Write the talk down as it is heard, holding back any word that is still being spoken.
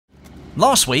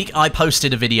Last week, I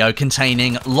posted a video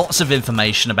containing lots of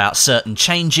information about certain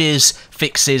changes,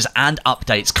 fixes, and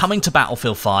updates coming to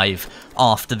Battlefield 5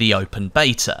 after the open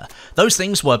beta. Those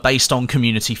things were based on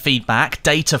community feedback,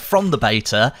 data from the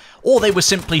beta, or they were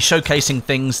simply showcasing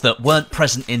things that weren't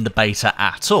present in the beta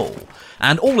at all.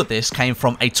 And all of this came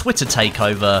from a Twitter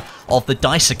takeover of the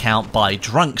DICE account by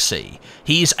Drunksy.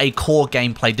 He's a core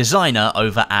gameplay designer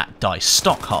over at DICE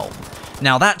Stockholm.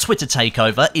 Now that Twitter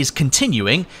takeover is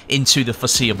continuing into the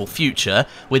foreseeable future,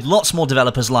 with lots more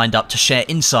developers lined up to share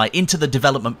insight into the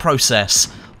development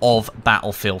process of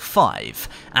Battlefield 5.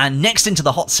 And next into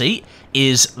the hot seat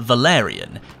is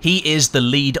Valerian. He is the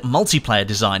lead multiplayer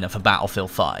designer for Battlefield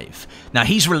 5. Now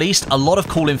he's released a lot of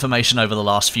cool information over the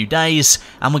last few days,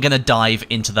 and we're going to dive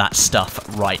into that stuff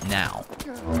right now.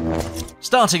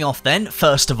 Starting off then,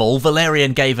 first of all,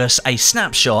 Valerian gave us a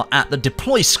snapshot at the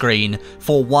deploy screen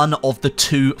for one of the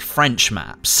two French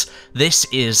maps. This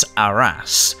is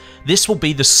Arras. This will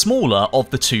be the smaller of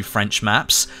the two French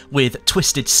maps, with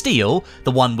Twisted Steel,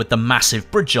 the one with the massive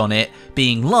bridge on it,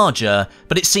 being larger,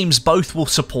 but it seems both will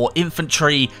support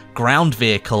infantry, ground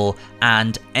vehicle,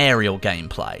 and aerial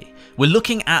gameplay. We're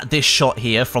looking at this shot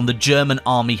here from the German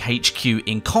Army HQ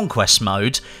in Conquest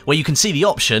mode, where you can see the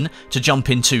option to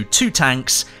jump into 2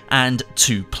 tanks and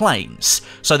 2 planes.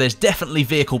 So there's definitely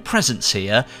vehicle presence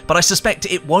here, but I suspect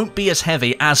it won't be as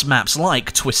heavy as maps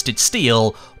like Twisted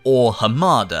Steel or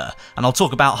Hamada, and I'll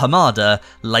talk about Hamada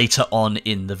later on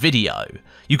in the video.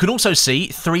 You can also see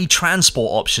 3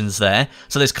 transport options there,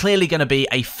 so there's clearly going to be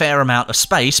a fair amount of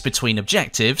space between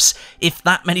objectives if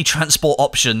that many transport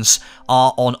options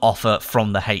are on offer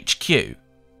from the HQ.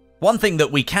 One thing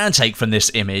that we can take from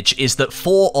this image is that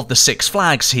 4 of the 6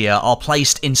 flags here are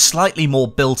placed in slightly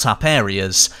more built-up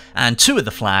areas, and 2 of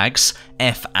the flags,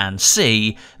 F and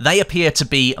C, they appear to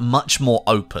be much more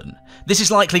open. This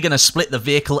is likely going to split the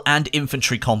vehicle and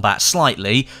infantry combat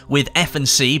slightly, with F and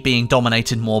C being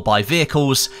dominated more by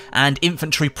vehicles, and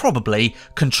infantry probably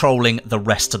controlling the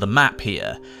rest of the map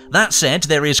here. That said,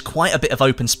 there is quite a bit of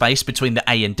open space between the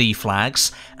A and D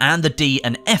flags, and the D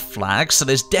and F flags, so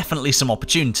there's definitely some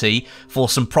opportunity for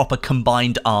some proper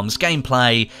combined arms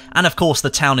gameplay, and of course the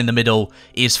town in the middle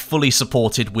is fully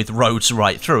supported with roads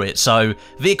right through it, so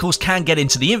vehicles can get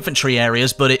into the infantry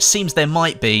areas, but it seems there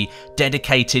might be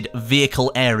dedicated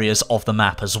vehicle areas of the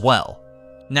map as well.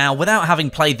 Now, without having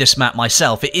played this map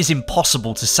myself, it is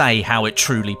impossible to say how it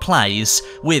truly plays,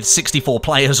 with 64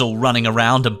 players all running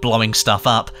around and blowing stuff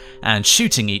up and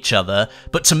shooting each other,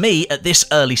 but to me, at this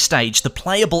early stage, the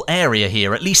playable area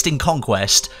here, at least in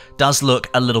Conquest, does look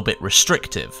a little bit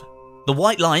restrictive. The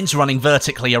white lines running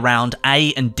vertically around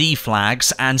A and D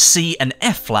flags and C and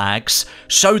F flags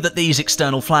show that these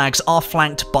external flags are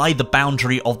flanked by the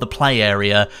boundary of the play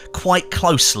area quite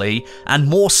closely, and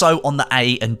more so on the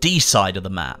A and D side of the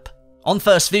map. On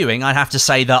first viewing, I have to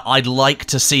say that I'd like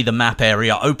to see the map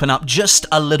area open up just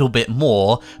a little bit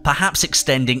more, perhaps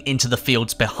extending into the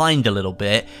fields behind a little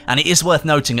bit, and it is worth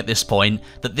noting at this point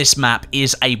that this map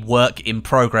is a work in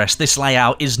progress. This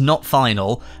layout is not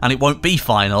final, and it won't be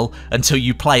final until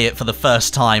you play it for the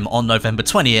first time on November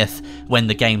 20th when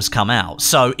the games come out,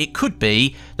 so it could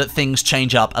be that things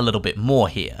change up a little bit more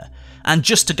here. And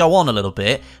just to go on a little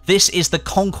bit, this is the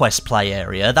Conquest play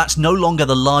area. That's no longer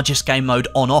the largest game mode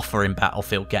on offer in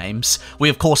Battlefield games. We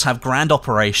of course have Grand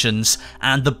Operations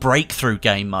and the Breakthrough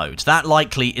game mode. That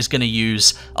likely is going to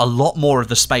use a lot more of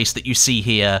the space that you see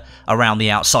here around the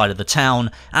outside of the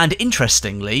town, and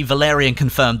interestingly, Valerian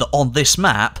confirmed that on this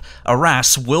map,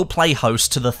 Arras will play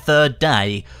host to the 3rd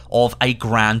day of a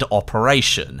Grand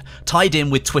Operation, tied in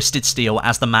with Twisted Steel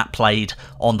as the map played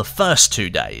on the first 2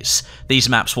 days. These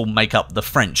maps will make up the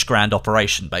French Grand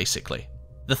Operation, basically.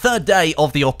 The 3rd day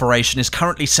of the operation is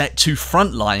currently set to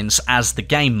Frontlines as the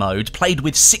game mode, played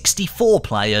with 64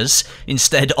 players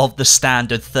instead of the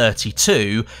standard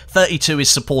 32. 32 is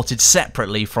supported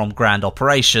separately from Grand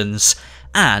Operations,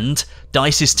 and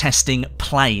DICE is testing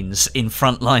planes in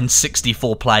Frontline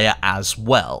 64 player as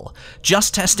well.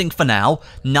 Just testing for now,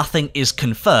 nothing is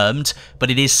confirmed, but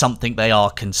it is something they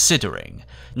are considering.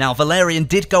 Now, Valerian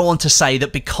did go on to say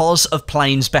that because of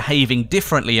planes behaving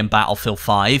differently in Battlefield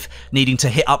 5, needing to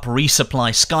hit up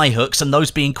resupply skyhooks and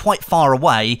those being quite far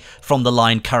away from the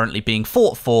line currently being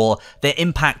fought for, their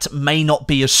impact may not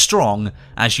be as strong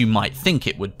as you might think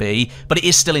it would be, but it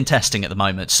is still in testing at the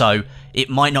moment, so it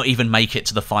might not even make it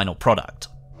to the final product.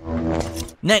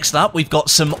 Next up, we've got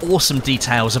some awesome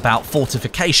details about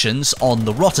fortifications on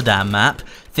the Rotterdam map.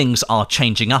 Things are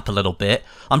changing up a little bit.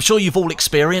 I'm sure you've all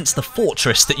experienced the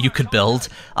fortress that you could build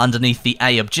underneath the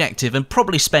A objective and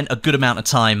probably spent a good amount of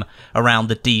time around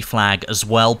the D flag as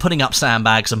well, putting up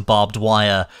sandbags and barbed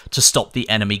wire to stop the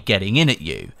enemy getting in at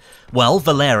you. Well,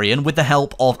 Valerian, with the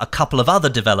help of a couple of other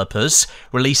developers,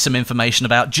 released some information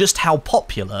about just how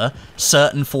popular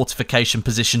certain fortification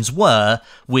positions were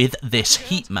with this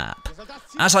heat map.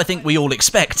 As I think we all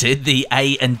expected, the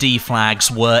A and D flags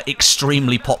were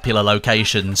extremely popular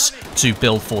locations to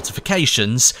build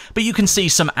fortifications, but you can see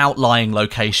some outlying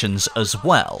locations as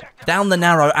well. Down the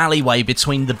narrow alleyway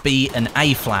between the B and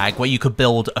A flag, where you could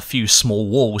build a few small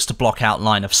walls to block out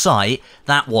line of sight,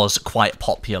 that was quite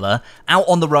popular. Out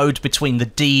on the road between the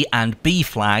D and B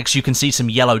flags, you can see some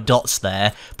yellow dots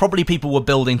there. Probably people were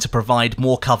building to provide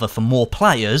more cover for more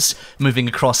players, moving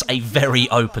across a very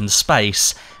open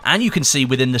space. And you can see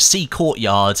within the C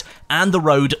courtyard and the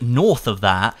road north of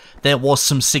that, there was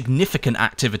some significant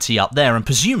activity up there, and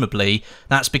presumably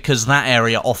that's because that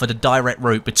area offered a direct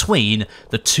route between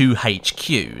the two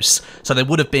HQs, so there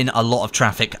would have been a lot of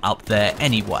traffic up there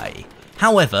anyway.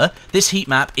 However, this heat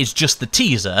map is just the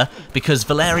teaser, because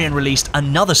Valerian released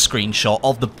another screenshot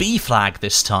of the B flag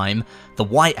this time, the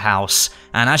White House,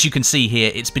 and as you can see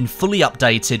here, it's been fully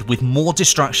updated with more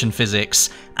destruction physics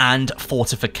and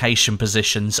fortification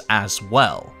positions as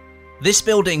well. This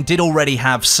building did already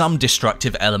have some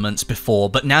destructive elements before,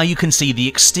 but now you can see the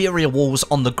exterior walls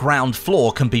on the ground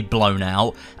floor can be blown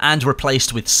out and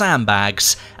replaced with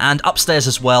sandbags, and upstairs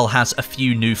as well has a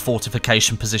few new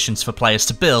fortification positions for players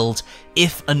to build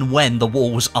if and when the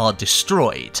walls are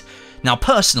destroyed. Now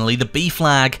personally, the B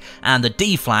flag and the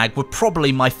D flag were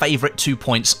probably my favourite 2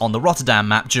 points on the Rotterdam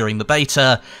map during the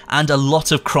beta, and a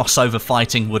lot of crossover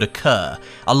fighting would occur.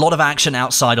 A lot of action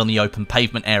outside on the open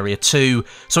pavement area too,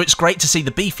 so it's great to see the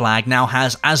B flag now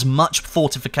has as much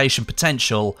fortification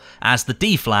potential as the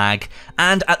D flag,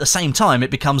 and at the same time it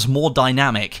becomes more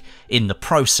dynamic in the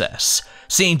process.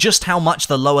 Seeing just how much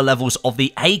the lower levels of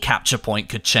the A capture point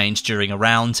could change during a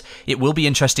round, it will be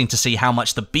interesting to see how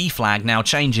much the B flag now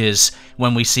changes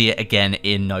when we see it again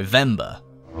in November.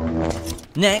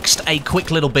 Next, a quick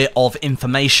little bit of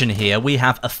information here. We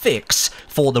have a fix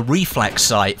for the reflex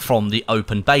sight from the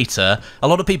open beta. A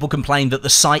lot of people complained that the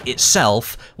sight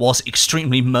itself was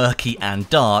extremely murky and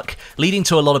dark, leading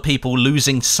to a lot of people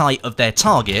losing sight of their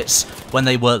targets when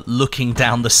they were looking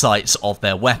down the sights of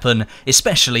their weapon,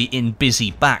 especially in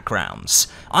busy backgrounds.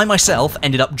 I myself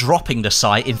ended up dropping the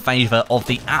sight in favour of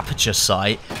the aperture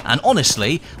sight, and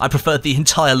honestly, I preferred the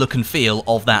entire look and feel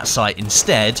of that sight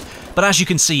instead. But as you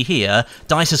can see here,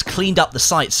 DICE has cleaned up the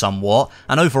sight somewhat,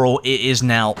 and overall it is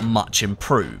now much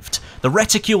improved. The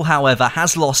reticule, however,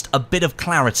 has lost a bit of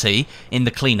clarity in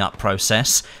the cleanup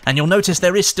process, and you'll notice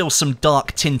there is still some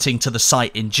dark tinting to the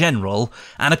sight in general,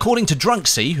 and according to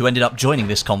Drunksy, who ended up joining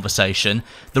this conversation,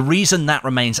 the reason that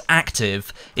remains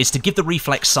active is to give the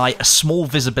reflex sight a small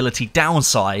visibility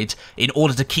downside in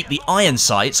order to keep the iron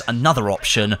sights, another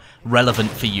option,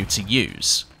 relevant for you to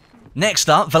use. Next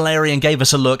up, Valerian gave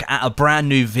us a look at a brand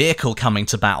new vehicle coming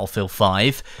to Battlefield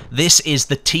 5. This is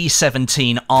the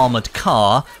T-17 armoured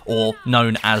car, or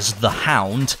known as the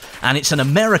Hound, and it's an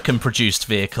American-produced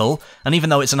vehicle, and even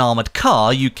though it's an armoured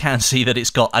car, you can see that it's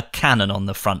got a cannon on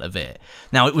the front of it.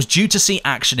 Now, it was due to see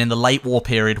action in the late war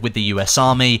period with the US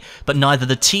Army, but neither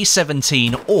the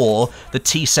T-17 or the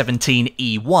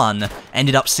T-17E1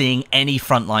 ended up seeing any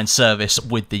frontline service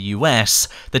with the US.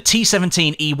 The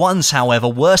T-17E1s, however,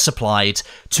 were supplied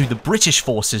to the British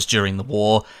forces during the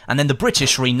war, and then the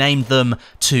British renamed them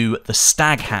to the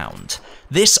Staghound.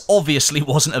 This obviously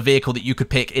wasn't a vehicle that you could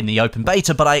pick in the open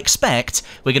beta, but I expect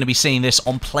we're going to be seeing this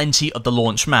on plenty of the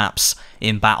launch maps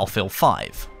in Battlefield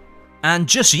 5. And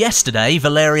just yesterday,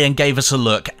 Valerian gave us a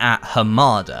look at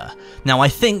Hamada. Now, I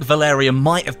think Valerian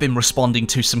might have been responding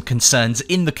to some concerns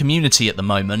in the community at the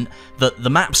moment that the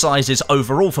map sizes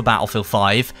overall for Battlefield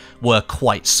 5 were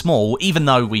quite small, even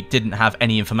though we didn't have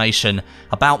any information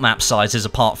about map sizes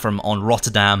apart from on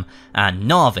Rotterdam and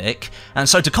Narvik. And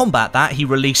so to combat that, he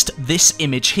released this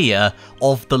image here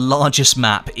of the largest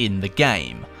map in the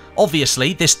game.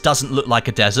 Obviously, this doesn't look like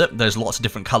a desert, there's lots of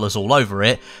different colours all over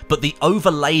it, but the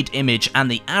overlaid image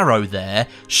and the arrow there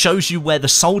shows you where the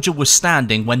soldier was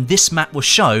standing when this map was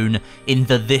shown in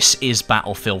the This Is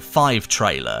Battlefield 5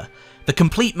 trailer. The The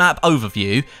complete map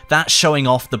overview, that's showing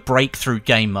off the breakthrough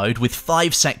game mode with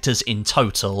 5 sectors in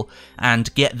total,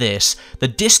 and get this, the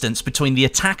distance between the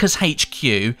attacker's HQ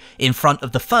in front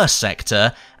of the first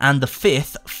sector and the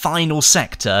 5th final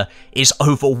sector is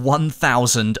over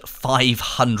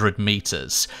 1,500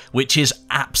 meters, which is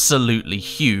absolutely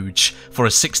huge for a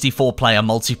 64-player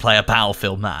multiplayer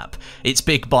Battlefield map. It's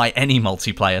big by any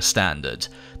multiplayer standard.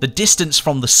 The distance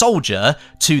from the soldier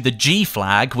to the G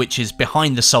flag, which is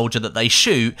behind the soldier that they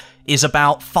shoot, is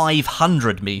about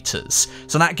 500 meters,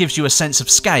 so that gives you a sense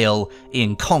of scale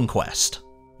in Conquest.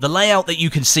 The layout that you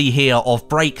can see here of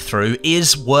Breakthrough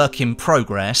is work in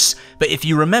progress, but if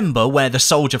you remember where the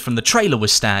soldier from the trailer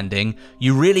was standing,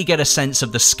 you really get a sense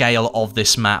of the scale of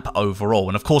this map overall.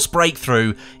 And of course,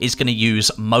 Breakthrough is going to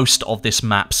use most of this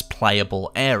map's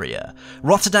playable area.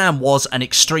 Rotterdam was an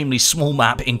extremely small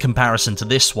map in comparison to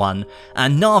this one,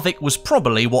 and Narvik was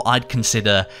probably what I'd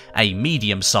consider a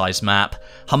medium-sized map.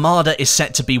 Hamada is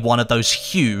set to be one of those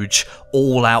huge,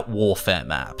 all-out warfare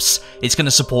maps. It's going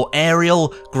to support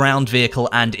aerial, ground vehicle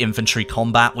and infantry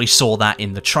combat. We saw that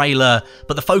in the trailer,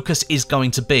 but the focus is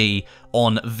going to be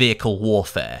on vehicle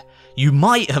warfare. You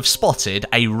might have spotted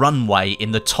a runway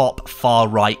in the top far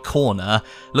right corner.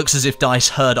 Looks as if DICE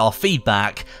heard our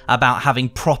feedback about having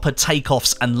proper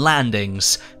takeoffs and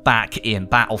landings back in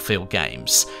Battlefield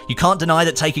games. You can't deny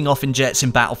that taking off in jets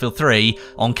in Battlefield 3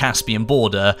 on Caspian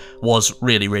border was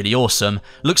really awesome.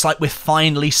 Looks like we're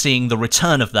finally seeing the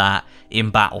return of that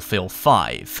in Battlefield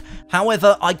 5.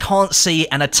 However, I can't see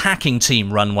an attacking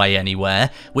team runway anywhere,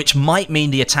 which might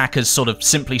mean the attackers sort of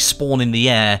simply spawn in the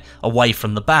air away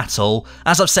from the battle.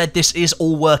 As I've said, this is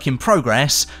all work in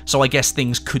progress, so I guess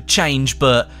things could change,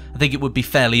 but I think it would be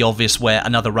fairly obvious where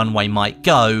another runway might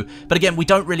go. But again, we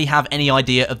don't really have any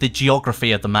idea of the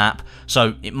geography of the map,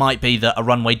 so it might be that a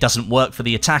runway doesn't work for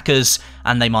the attackers,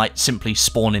 and they might simply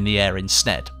spawn in the air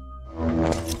instead.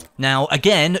 Now,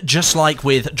 again, just like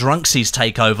with Drunksy's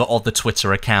takeover of the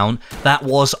Twitter account, that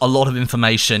was a lot of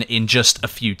information in just a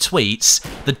few tweets.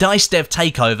 The DICE Dev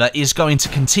takeover is going to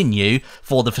continue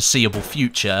for the foreseeable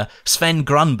future. Sven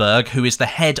Grunberg, who is the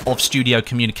head of studio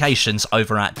communications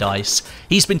over at DICE,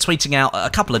 he's been tweeting out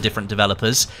a couple of different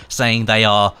developers saying they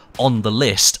are on the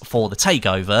list for the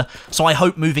takeover, so I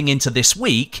hope moving into this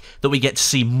week that we get to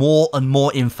see more and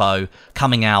more info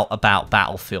coming out about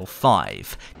Battlefield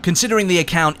 5. Considering the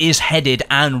account is headed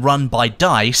and run by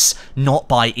DICE, not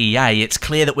by EA, it's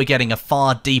clear that we're getting a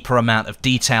far deeper amount of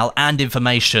detail and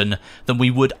information than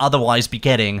we would otherwise be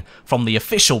getting from the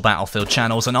official Battlefield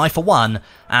channels, and I, for one,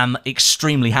 am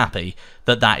extremely happy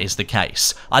that that is the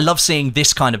case. I love seeing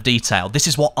this kind of detail. This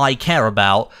is what I care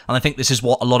about, and I think this is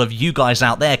what a lot of you guys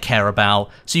out there care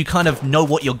about, so you kind of know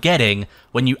what you're getting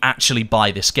when you actually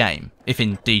buy this game, if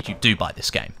indeed you do buy this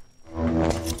game.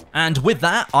 And with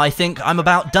that, I think I'm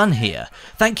about done here.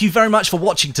 Thank you very much for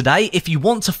watching today. If you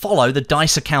want to follow the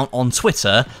DICE account on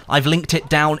Twitter, I've linked it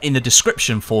down in the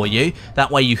description for you.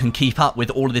 That way you can keep up with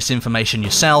all of this information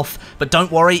yourself. But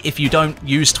don't worry, if you don't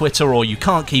use Twitter or you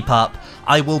can't keep up,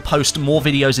 I will post more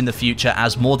videos in the future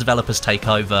as more developers take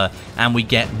over and we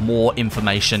get more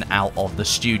information out of the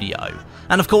studio.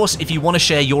 And of course, if you want to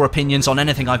share your opinions on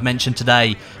anything I've mentioned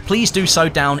today, please do so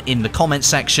down in the comment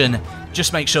section.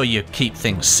 Just make sure you keep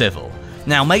things civil.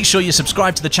 Now, make sure you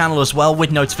subscribe to the channel as well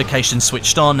with notifications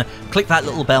switched on. Click that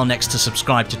little bell next to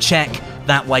subscribe to check.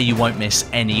 That way you won't miss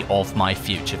any of my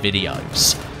future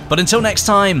videos. But until next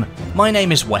time, my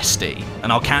name is Westie,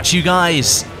 and I'll catch you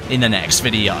guys in the next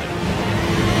video.